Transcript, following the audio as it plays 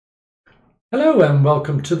Hello and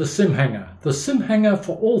welcome to the SimHanger, the SimHanger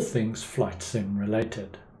for all things flight sim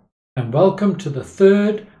related. And welcome to the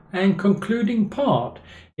third and concluding part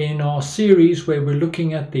in our series where we're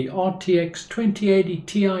looking at the RTX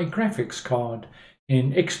 2080Ti graphics card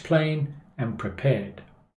in Xplane and Prepared.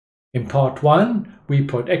 In part 1 we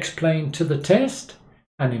put Xplane to the test,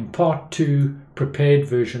 and in part 2 Prepared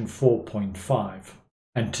version 4.5.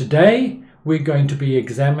 And today we're going to be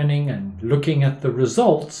examining and looking at the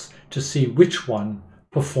results to see which one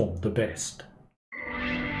performed the best.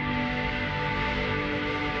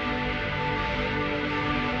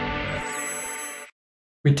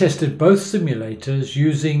 We tested both simulators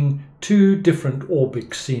using two different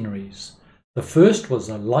Orbx sceneries. The first was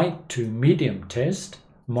a light to medium test,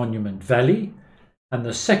 Monument Valley, and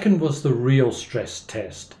the second was the real stress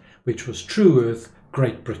test, which was True Earth,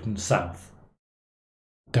 Great Britain South.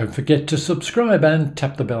 Don't forget to subscribe and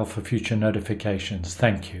tap the bell for future notifications.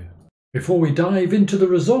 Thank you. Before we dive into the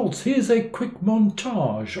results, here's a quick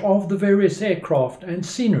montage of the various aircraft and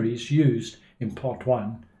sceneries used in part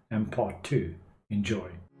 1 and part 2. Enjoy.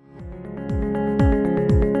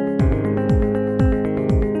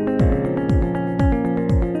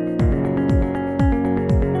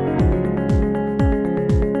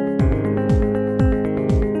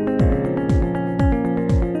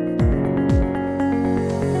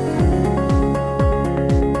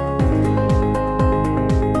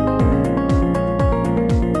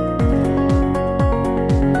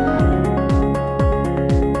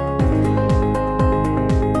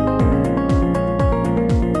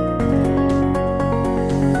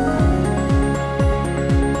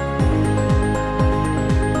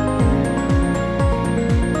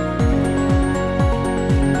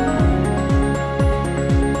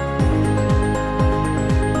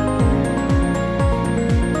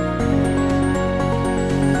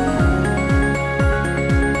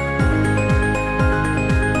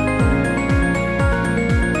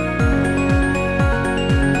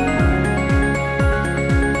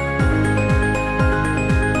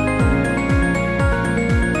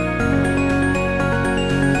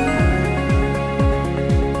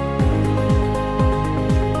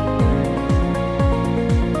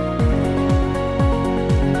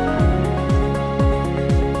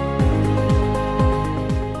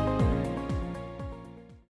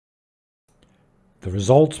 The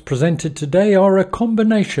results presented today are a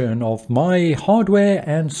combination of my hardware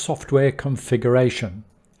and software configuration.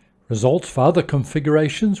 Results for other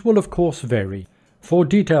configurations will of course vary. For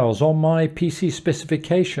details on my PC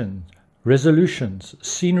specifications, resolutions,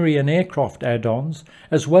 scenery and aircraft add-ons,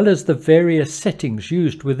 as well as the various settings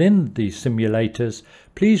used within these simulators,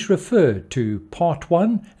 please refer to part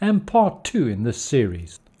 1 and part 2 in this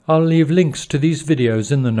series. I'll leave links to these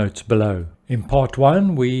videos in the notes below. In part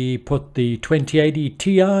 1 we put the 2080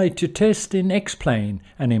 Ti to test in Xplane,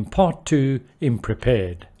 and in part 2 in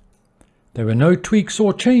Prepared. There were no tweaks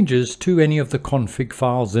or changes to any of the config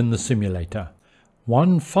files in the simulator.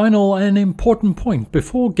 One final and important point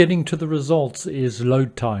before getting to the results is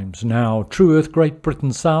load times. Now, True Earth Great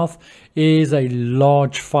Britain South is a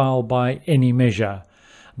large file by any measure,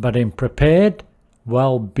 but in Prepared,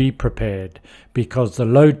 well, be prepared, because the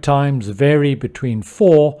load times vary between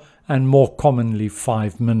 4 and more commonly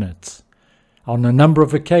 5 minutes. On a number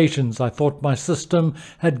of occasions I thought my system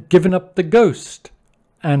had given up the ghost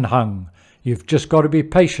and hung. You've just got to be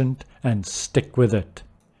patient and stick with it.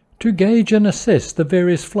 To gauge and assess the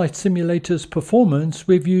various flight simulators' performance,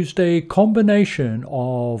 we've used a combination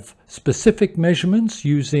of specific measurements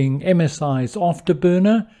using MSI's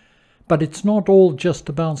Afterburner, but it's not all just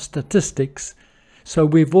about statistics, so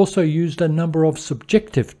we've also used a number of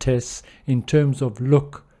subjective tests in terms of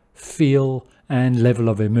look, feel and level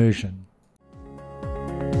of immersion.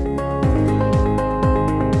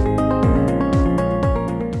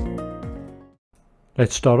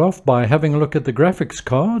 Let's start off by having a look at the graphics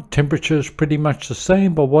card. Temperature is pretty much the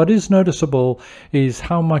same, but what is noticeable is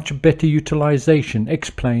how much better utilization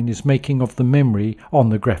Xplane is making of the memory on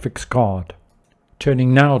the graphics card.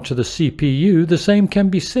 Turning now to the CPU, the same can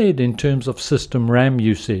be said in terms of system RAM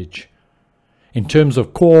usage. In terms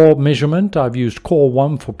of core measurement, I've used Core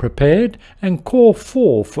 1 for Prepared and Core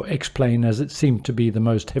 4 for Xplane, as it seemed to be the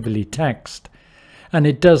most heavily taxed. And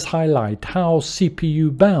it does highlight how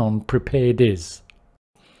CPU bound Prepared is.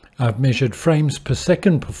 I've measured frames per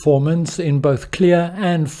second performance in both clear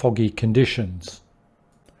and foggy conditions.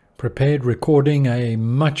 Prepared recording a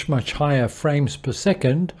much higher frames per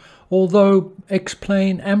second, although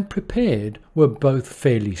Xplane and Prepared were both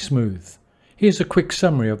fairly smooth. Here's a quick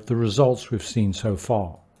summary of the results we've seen so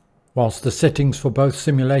far. Whilst the settings for both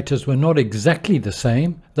simulators were not exactly the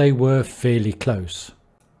same, they were fairly close.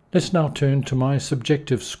 Let's now turn to my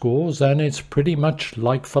subjective scores, and it's pretty much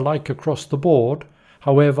like for like across the board.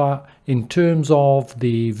 However, in terms of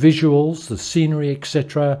the visuals, the scenery,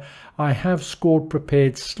 etc., I have scored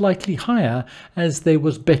Prepared slightly higher as there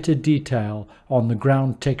was better detail on the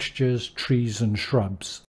ground textures, trees and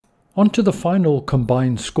shrubs. On to the final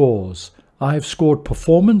combined scores. I've scored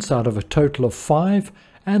Performance out of a total of 5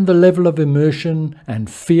 and the level of immersion and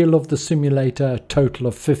feel of the simulator a total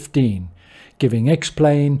of 15, giving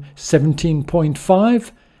Xplane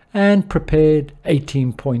 17.5 and Prepared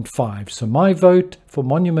 18.5. So my vote for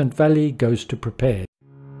Monument Valley goes to Prepared.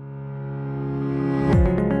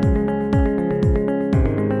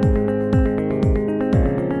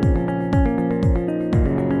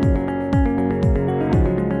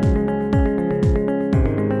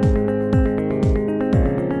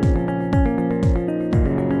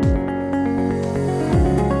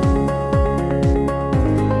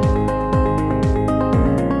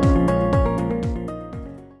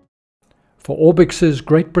 For Orbx's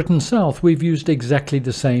Great Britain South, we've used exactly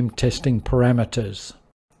the same testing parameters.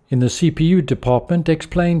 In the CPU department,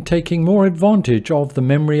 Xplane taking more advantage of the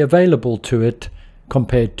memory available to it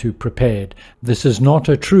compared to Prepared. This is not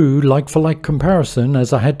a true like-for-like comparison,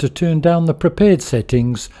 as I had to turn down the Prepared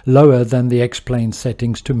settings lower than the Xplane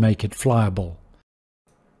settings to make it flyable.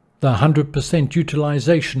 The 100%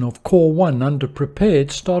 utilization of Core 1 under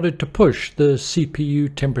Prepared started to push the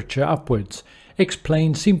CPU temperature upwards.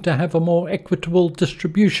 Xplane seemed to have a more equitable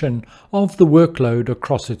distribution of the workload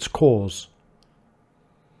across its cores.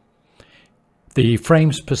 The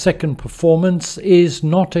frames per second performance is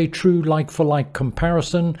not a true like-for-like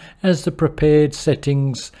comparison, as the Prepared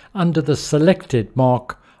settings under the selected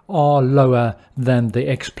mark are lower than the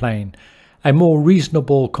Xplane. A more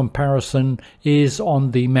reasonable comparison is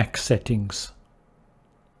on the max settings.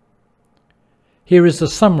 Here is a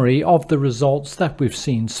summary of the results that we've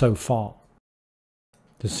seen so far.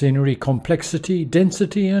 The scenery complexity,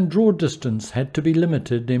 density and draw distance had to be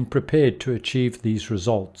limited in Prepared to achieve these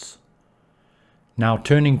results. Now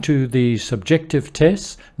turning to the subjective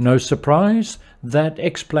tests, no surprise that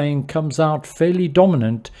Xplane comes out fairly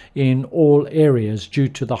dominant in all areas due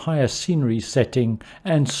to the higher scenery setting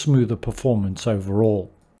and smoother performance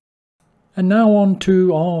overall. And now on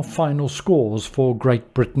to our final scores for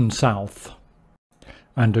Great Britain South.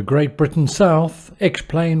 Under Great Britain South,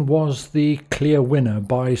 Xplane was the clear winner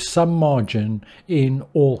by some margin in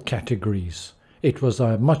all categories. It was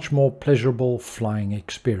a much more pleasurable flying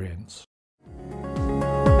experience.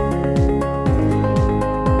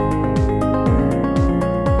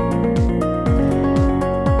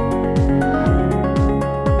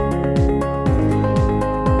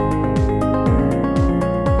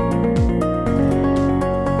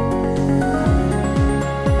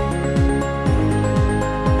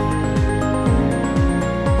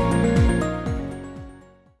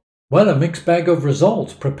 Well, a mixed bag of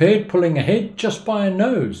results. Prepared pulling ahead just by a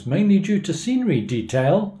nose, mainly due to scenery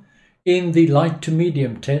detail in the light to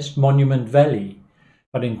medium test, Monument Valley.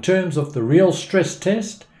 But in terms of the real stress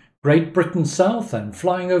test, Great Britain South and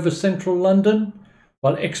flying over central London,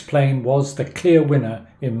 well, Xplane was the clear winner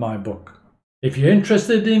in my book. If you're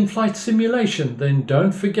interested in flight simulation, then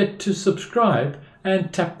don't forget to subscribe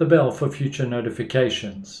and tap the bell for future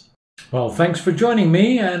notifications. Well, thanks for joining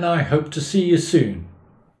me, and I hope to see you soon.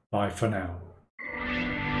 Bye for now.